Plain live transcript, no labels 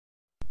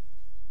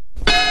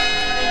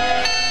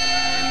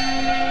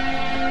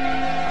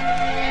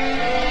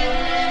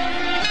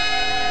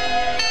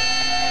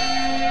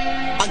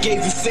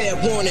Gave you fair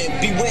warning,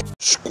 beware.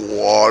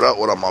 Squad up,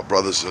 what up my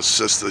brothers and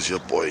sisters, your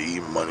boy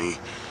E-Money.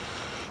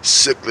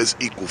 Cichlids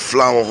equal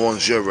flower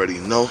horns, you already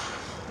know.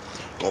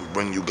 Gonna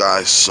bring you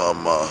guys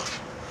some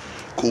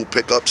cool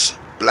pickups.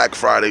 Black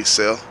Friday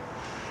sale.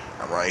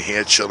 I'm right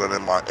here chilling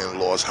in my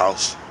in-laws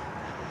house,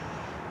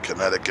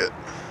 Connecticut.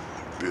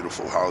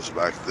 Beautiful house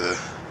back there.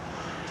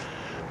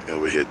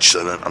 Over here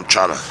chilling. I'm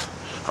trying to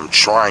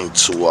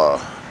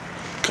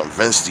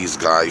convince these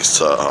guys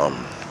to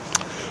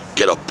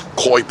get a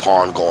koi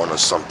pond going or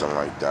something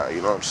like that,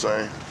 you know what I'm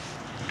saying?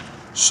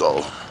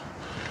 So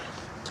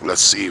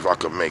let's see if I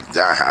can make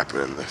that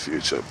happen in the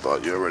future.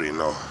 But you already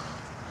know,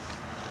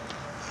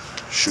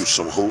 shoot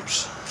some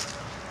hoops.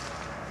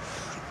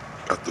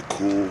 Got the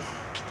cool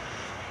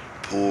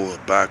pool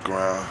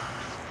background.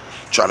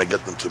 Trying to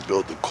get them to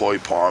build the koi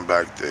pond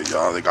back there,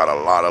 y'all. They got a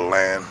lot of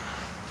land.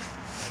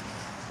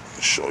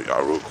 I'll show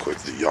y'all real quick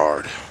the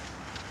yard.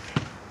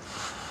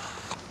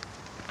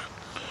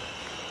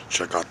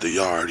 Check out the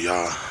yard,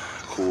 y'all.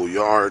 Cool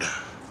yard.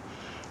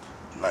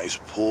 Nice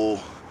pool.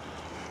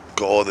 Look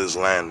at all this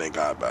land they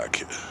got back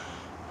here.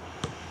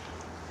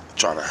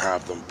 Trying to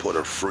have them put a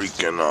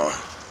freaking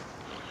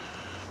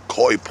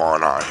koi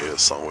pond out here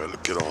somewhere.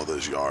 Look at all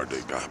this yard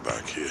they got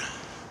back here.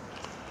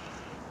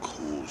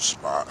 Cool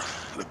spot.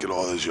 Look at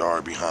all this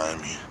yard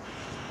behind me.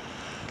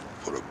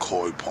 Put a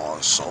koi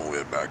pond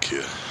somewhere back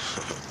here.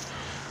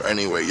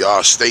 Anyway,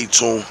 y'all stay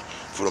tuned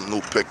for them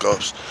new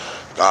pickups.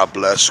 God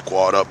bless.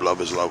 Squad up.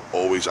 Love is love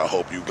always. I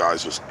hope you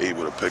guys was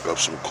able to pick up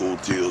some cool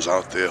deals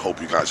out there. Hope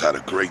you guys had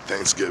a great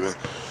Thanksgiving.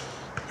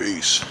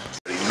 Peace.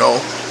 You know,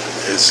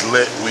 it's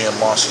lit. We in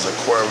Monsters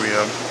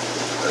Aquarium.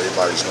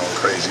 Everybody's going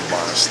crazy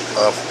buying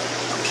stuff.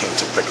 I came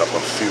to pick up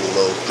a few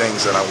little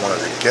things that I wanted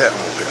to get. I'm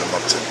going to pick them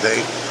up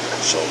today.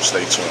 So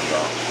stay tuned,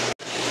 y'all.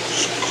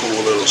 It's a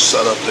cool little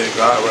setup they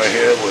got right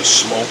here with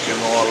smoke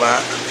and all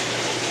that.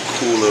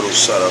 Cool little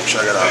setup.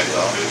 Check it out,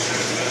 y'all.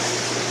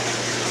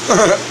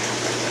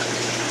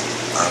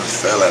 I'm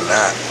feeling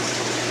that.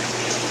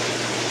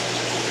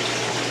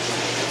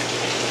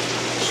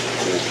 Some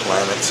cool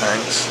planet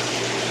tanks.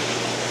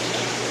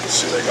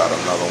 See, they got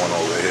another one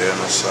over here on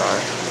the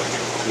side.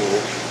 Looking cool.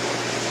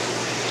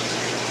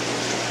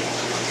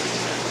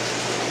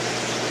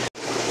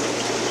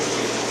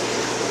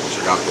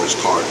 Check out those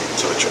carbon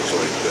touchers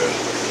right there.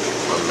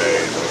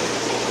 Amazing.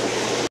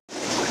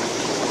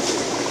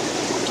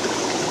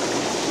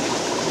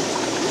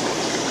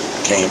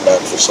 Came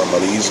back for some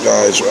of these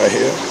guys right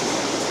here.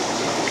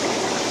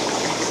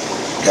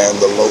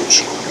 Panda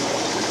Loach.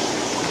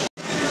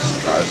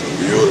 These guys are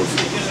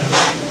beautiful.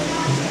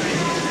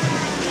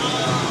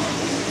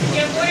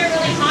 Your water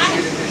really hot?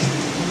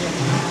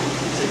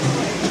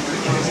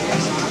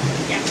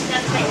 Yeah,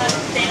 that's because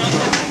they don't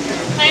have.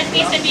 Plant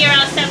needs to be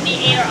around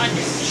 78 or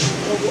under.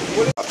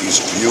 These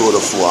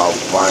beautiful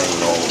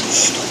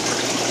albinos.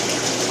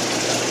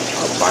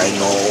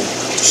 Albino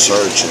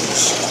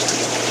surgeons.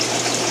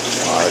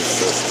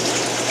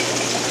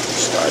 550.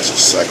 These guys are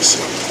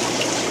sexy.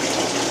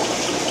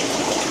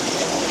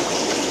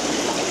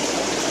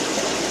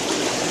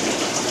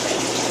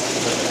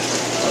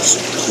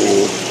 Some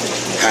cool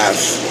half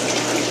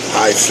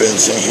high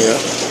fins in here.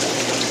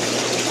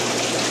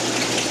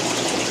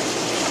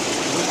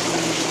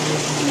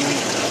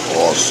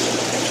 Awesome.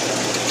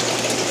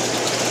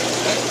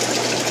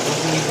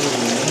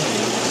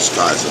 These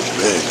guys are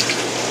big.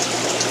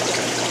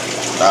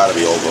 Gotta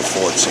be over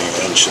 14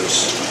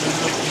 inches.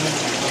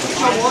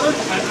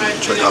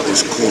 Check out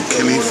these cool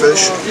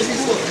killifish.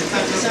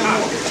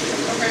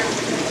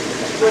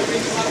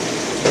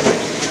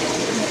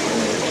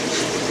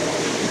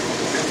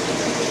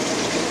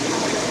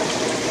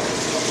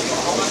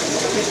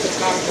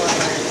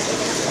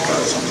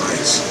 Guys are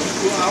nice.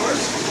 2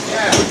 hours?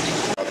 Yeah.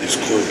 These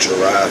cool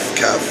giraffe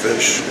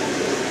catfish.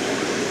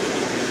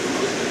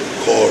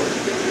 Called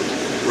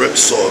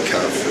ripsaw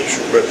catfish.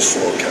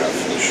 Ripsaw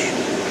catfish.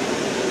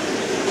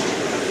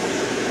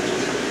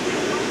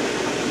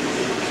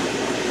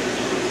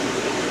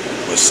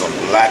 With some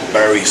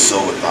blackberry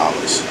silver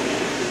dollars.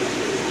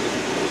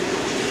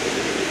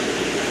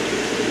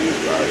 These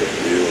guys are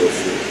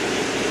beautiful.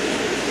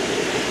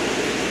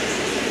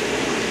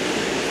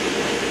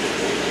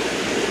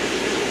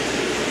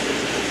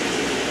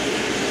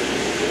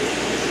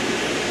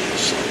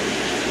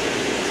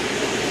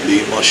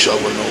 Leave my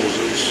shovel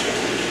noses.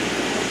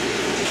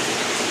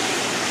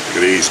 Look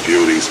at these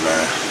beauties,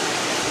 man.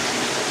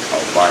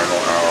 Albino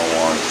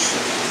Arawans.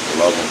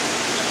 Love them.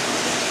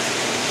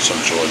 Some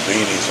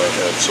Jordanis right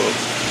here too.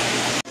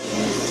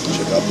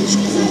 Check out this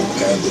cool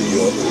Panda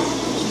York.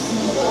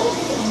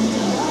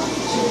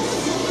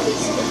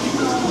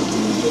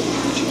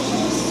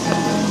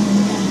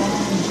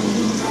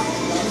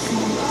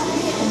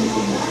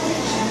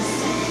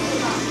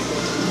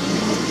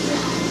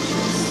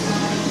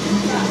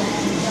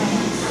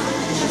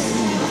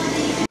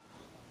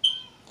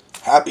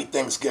 Happy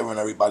Thanksgiving,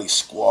 everybody.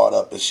 Squad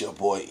up. It's your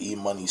boy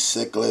E-Money.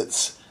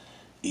 Cichlids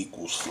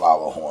equals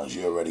flower horns.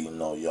 You already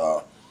know,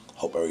 y'all.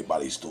 Hope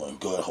everybody's doing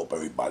good. Hope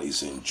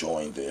everybody's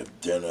enjoying their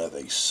dinner,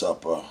 their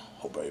supper.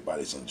 Hope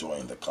everybody's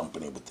enjoying the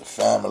company with the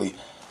family.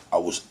 I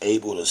was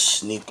able to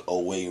sneak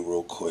away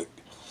real quick.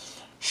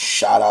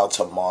 Shout out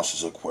to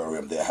Monsters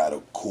Aquarium. They had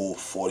a cool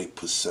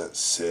 40%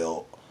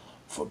 sale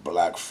for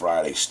Black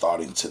Friday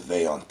starting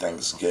today on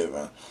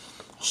Thanksgiving.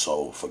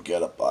 So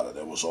forget about it.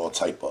 There was all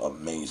type of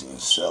amazing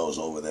sales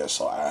over there.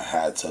 So I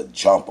had to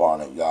jump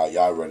on it, y'all.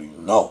 Y'all already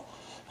know.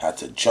 Had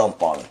to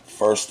jump on it.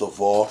 First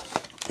of all,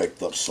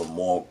 picked up some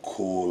more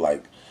cool,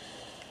 like,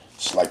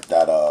 it's like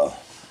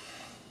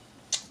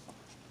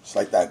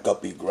that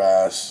guppy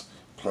grass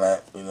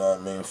plant, you know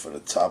what I mean, for the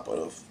top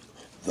of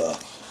the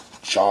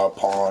jar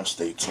pond.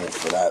 Stay tuned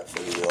for that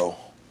video.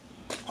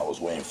 I was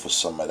waiting for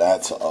some of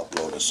that to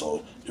upload it,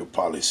 so you'll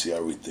probably see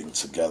everything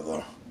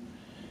together.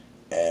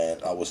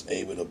 And I was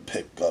able to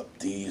pick up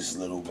these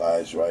little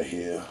guys right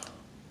here.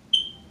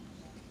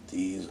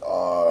 These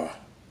are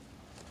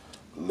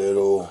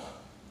little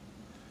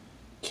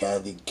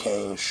candy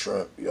cane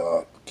shrimp,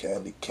 y'all.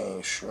 Candy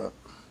cane shrimp.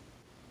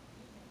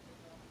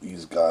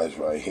 These guys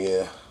right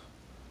here.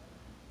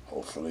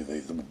 Hopefully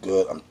they do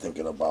good. I'm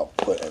thinking about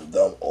putting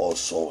them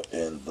also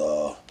in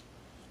the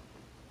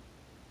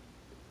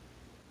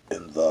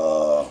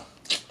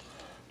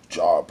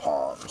jar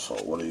pond. So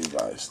what do you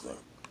guys think?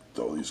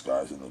 Throw these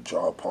guys in the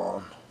jar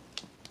pond.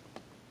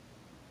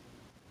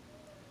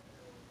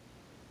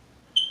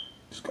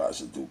 These guys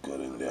will do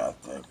good in there, I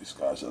think. These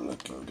guys are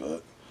looking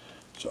good.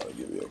 Try to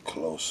give you a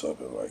close-up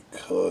if I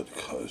could,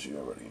 because you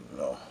already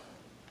know.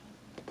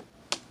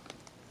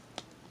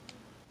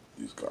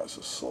 These guys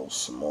are so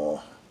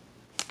small.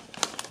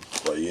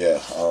 But yeah,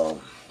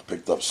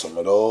 picked up some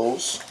of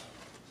those.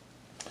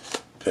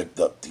 Picked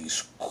up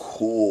these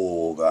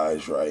cool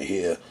guys right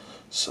here.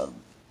 Some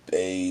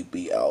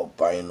baby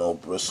albino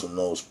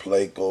bristlenose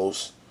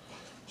plecos.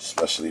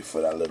 Especially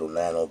for that little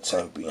nano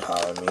tank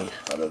behind me.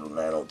 That little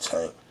nano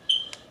tank.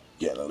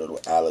 Getting a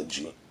little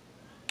allergy.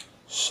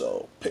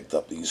 So picked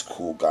up these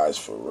cool guys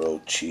for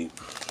real cheap.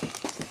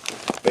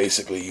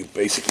 Basically, you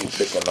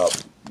picking up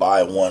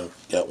buy one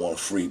get one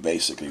free.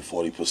 Basically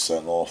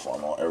 40% off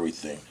on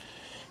everything.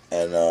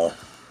 And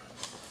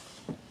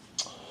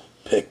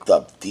picked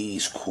up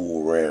these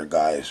cool rare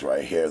guys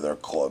right here. They're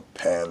called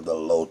panda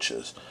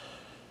loaches.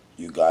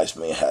 You guys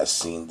may have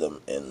seen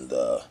them in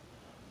the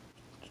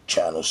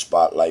channel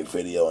spotlight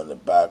video in the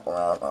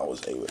background. I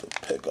was able to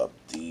pick up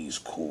these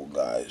cool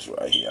guys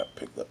right here. I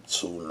picked up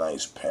two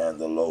nice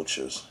panda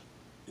loaches.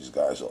 These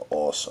guys are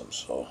awesome.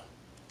 So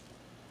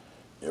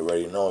you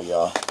already know,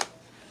 y'all.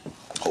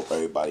 Hope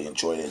everybody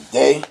enjoyed their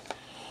day.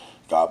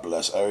 God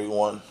bless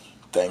everyone.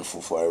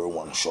 Thankful for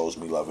everyone who shows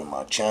me love in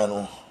my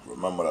channel.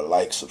 Remember to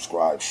like,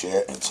 subscribe,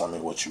 share, and tell me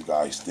what you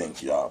guys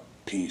think, y'all.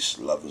 Peace.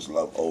 Love is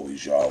love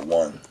always, y'all.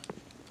 One.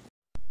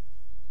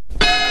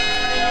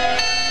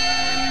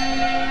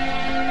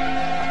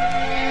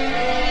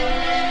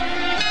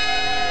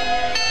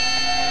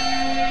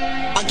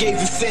 I gave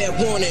you fair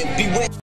warning, beware.